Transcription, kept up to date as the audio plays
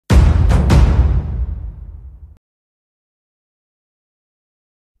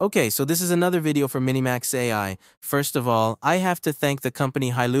Okay, so this is another video for Minimax AI. First of all, I have to thank the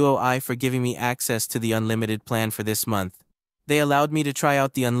company Hailuo AI for giving me access to the unlimited plan for this month. They allowed me to try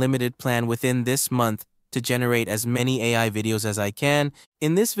out the unlimited plan within this month to generate as many AI videos as I can.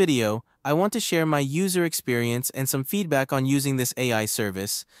 In this video, I want to share my user experience and some feedback on using this AI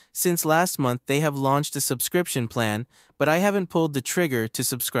service. Since last month, they have launched a subscription plan, but I haven't pulled the trigger to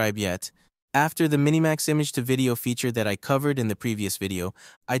subscribe yet. After the Minimax image to video feature that I covered in the previous video,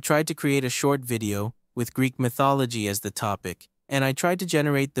 I tried to create a short video with Greek mythology as the topic, and I tried to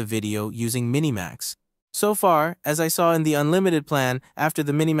generate the video using Minimax. So far, as I saw in the unlimited plan after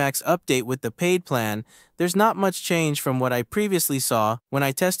the Minimax update with the paid plan, there's not much change from what I previously saw when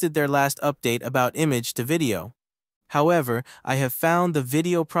I tested their last update about image to video. However, I have found the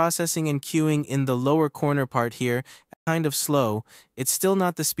video processing and queuing in the lower corner part here kind of slow. It's still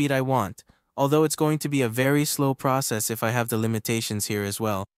not the speed I want, although it's going to be a very slow process if I have the limitations here as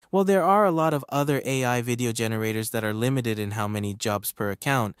well. Well, there are a lot of other AI video generators that are limited in how many jobs per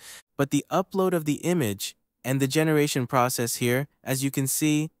account, but the upload of the image and the generation process here, as you can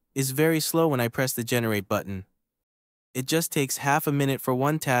see, is very slow when I press the generate button. It just takes half a minute for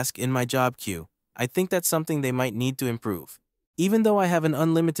one task in my job queue. I think that's something they might need to improve. Even though I have an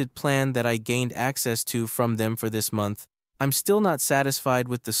unlimited plan that I gained access to from them for this month, I'm still not satisfied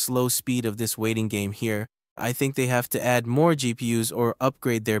with the slow speed of this waiting game here. I think they have to add more GPUs or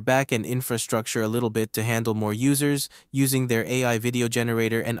upgrade their backend infrastructure a little bit to handle more users using their AI video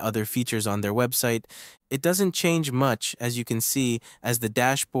generator and other features on their website. It doesn't change much, as you can see, as the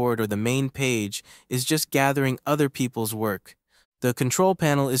dashboard or the main page is just gathering other people's work. The control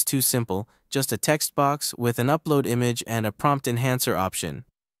panel is too simple, just a text box with an upload image and a prompt enhancer option.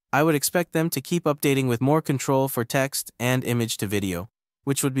 I would expect them to keep updating with more control for text and image to video,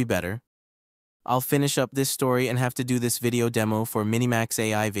 which would be better. I'll finish up this story and have to do this video demo for Minimax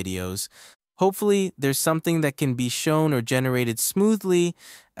AI videos. Hopefully, there's something that can be shown or generated smoothly.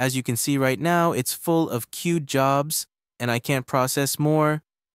 As you can see right now, it's full of queued jobs, and I can't process more.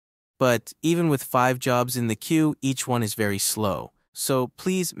 But even with 5 jobs in the queue, each one is very slow. So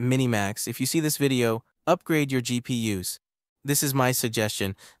please, Minimax, if you see this video, upgrade your GPUs. This is my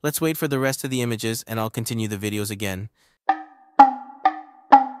suggestion. Let's wait for the rest of the images and I'll continue the videos again.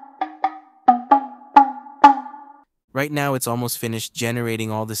 Right now it's almost finished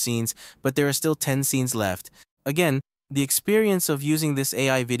generating all the scenes, but there are still 10 scenes left. Again, the experience of using this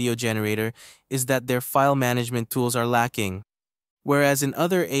AI video generator is that their file management tools are lacking. Whereas in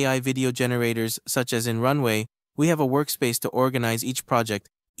other AI video generators, such as in Runway, we have a workspace to organize each project.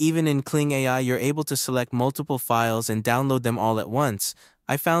 Even in Kling AI, you're able to select multiple files and download them all at once.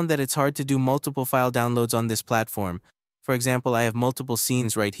 I found that it's hard to do multiple file downloads on this platform. For example, I have multiple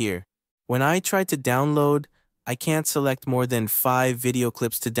scenes right here. When I try to download, I can't select more than 5 video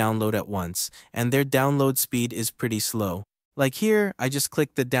clips to download at once, and their download speed is pretty slow. Like here, I just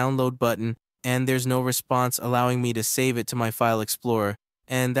click the download button, and there's no response allowing me to save it to my file explorer,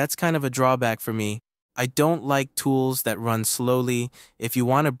 and that's kind of a drawback for me. I don't like tools that run slowly. If you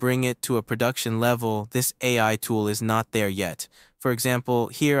want to bring it to a production level, this AI tool is not there yet. For example,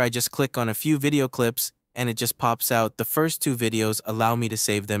 here I just click on a few video clips and it just pops out. The first 2 videos allow me to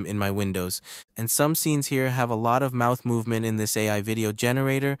save them in my windows. And some scenes here have a lot of mouth movement in this AI video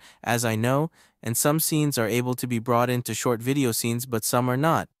generator, as I know, and some scenes are able to be brought into short video scenes, but some are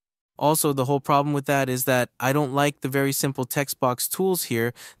not. Also, the whole problem with that is that I don't like the very simple text box tools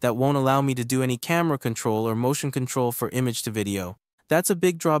here that won't allow me to do any camera control or motion control for image to video. That's a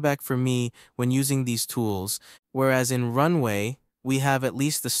big drawback for me when using these tools, whereas in Runway, we have at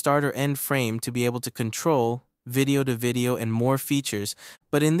least the start or end frame to be able to control video to video and more features.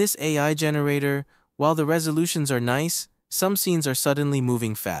 But in this AI generator, while the resolutions are nice, some scenes are suddenly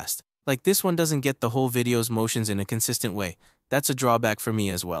moving fast. Like this one doesn't get the whole video's motions in a consistent way. That's a drawback for me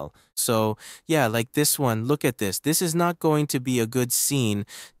as well. So yeah, like this one, look at this. This is not going to be a good scene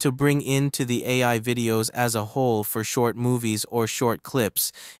to bring into the AI videos as a whole for short movies or short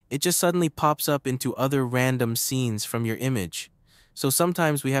clips. It just suddenly pops up into other random scenes from your image. So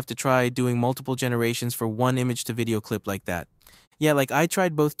sometimes we have to try doing multiple generations for one image to video clip like that. Yeah, like I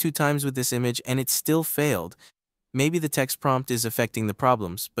tried both 2 times with this image and it still failed. Maybe the text prompt is affecting the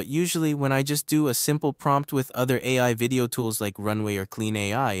problems, but usually when I just do a simple prompt with other AI video tools like Runway or Clean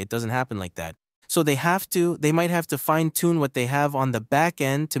AI, it doesn't happen like that. So they might have to fine-tune what they have on the back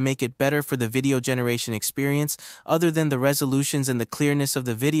end to make it better for the video generation experience. Other than the resolutions and the clearness of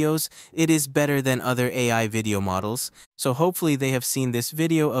the videos, it is better than other AI video models. So hopefully they have seen this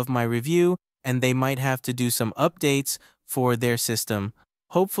video of my review and they might have to do some updates for their system.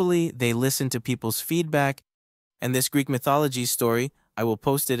 Hopefully they listen to people's feedback. And this Greek mythology story, I will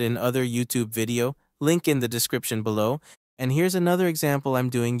post it in other YouTube video, link in the description below. And here's another example I'm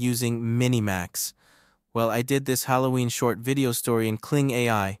doing using Minimax. Well, I did this Halloween short video story in Kling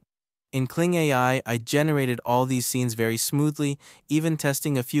AI. In Kling AI, I generated all these scenes very smoothly, even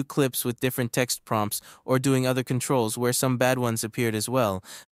testing a few clips with different text prompts or doing other controls where some bad ones appeared as well.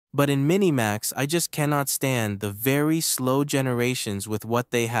 But in Minimax, I just cannot stand the very slow generations with what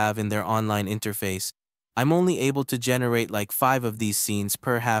they have in their online interface. I'm only able to generate like 5 of these scenes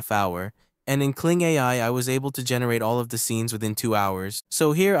per half hour, and in Kling AI, I was able to generate all of the scenes within 2 hours.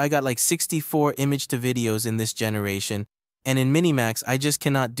 So here I got like 64 image to videos in this generation, and in Minimax, I just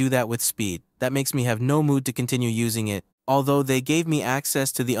cannot do that with speed. That makes me have no mood to continue using it. Although they gave me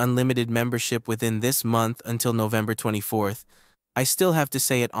access to the unlimited membership within this month until November 24th, I still have to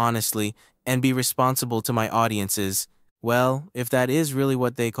say it honestly and be responsible to my audiences. Well, if that is really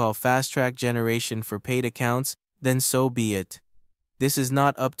what they call fast-track generation for paid accounts, then so be it. This is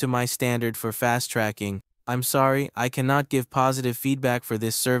not up to my standard for fast-tracking. I'm sorry, I cannot give positive feedback for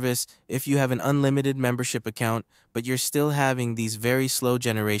this service if you have an unlimited membership account, but you're still having these very slow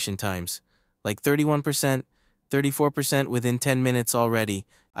generation times. Like 31%, 34% within 10 minutes already.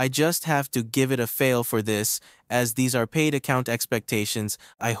 I just have to give it a fail for this, as these are paid account expectations.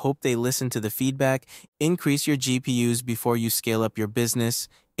 I hope they listen to the feedback. Increase your GPUs before you scale up your business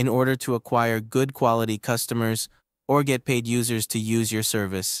in order to acquire good quality customers or get paid users to use your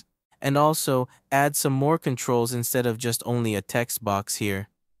service. And also, add some more controls instead of just only a text box here.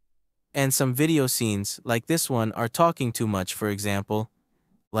 And some video scenes, like this one, are talking too much, for example.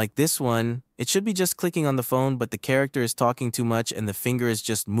 Like this one, it should be just clicking on the phone, but the character is talking too much and the finger is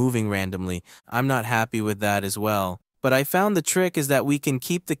just moving randomly. I'm not happy with that as well. But I found the trick is that we can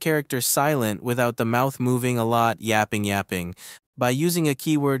keep the character silent without the mouth moving a lot, yapping. By using a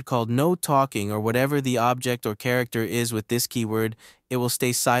keyword called no talking or whatever the object or character is with this keyword, it will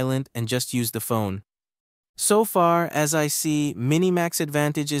stay silent and just use the phone. So far, as I see, Minimax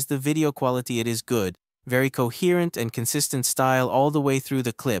advantage is the video quality. It is good. Very coherent and consistent style all the way through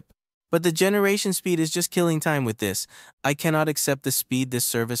the clip. But the generation speed is just killing time with this. I cannot accept the speed this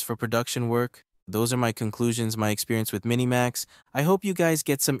service for production work. Those are my conclusions, my experience with Minimax. I hope you guys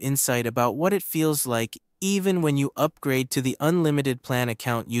get some insight about what it feels like even when you upgrade to the unlimited plan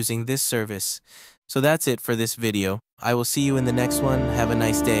account using this service. So that's it for this video. I will see you in the next one. Have a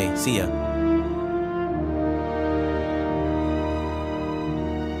nice day. See ya.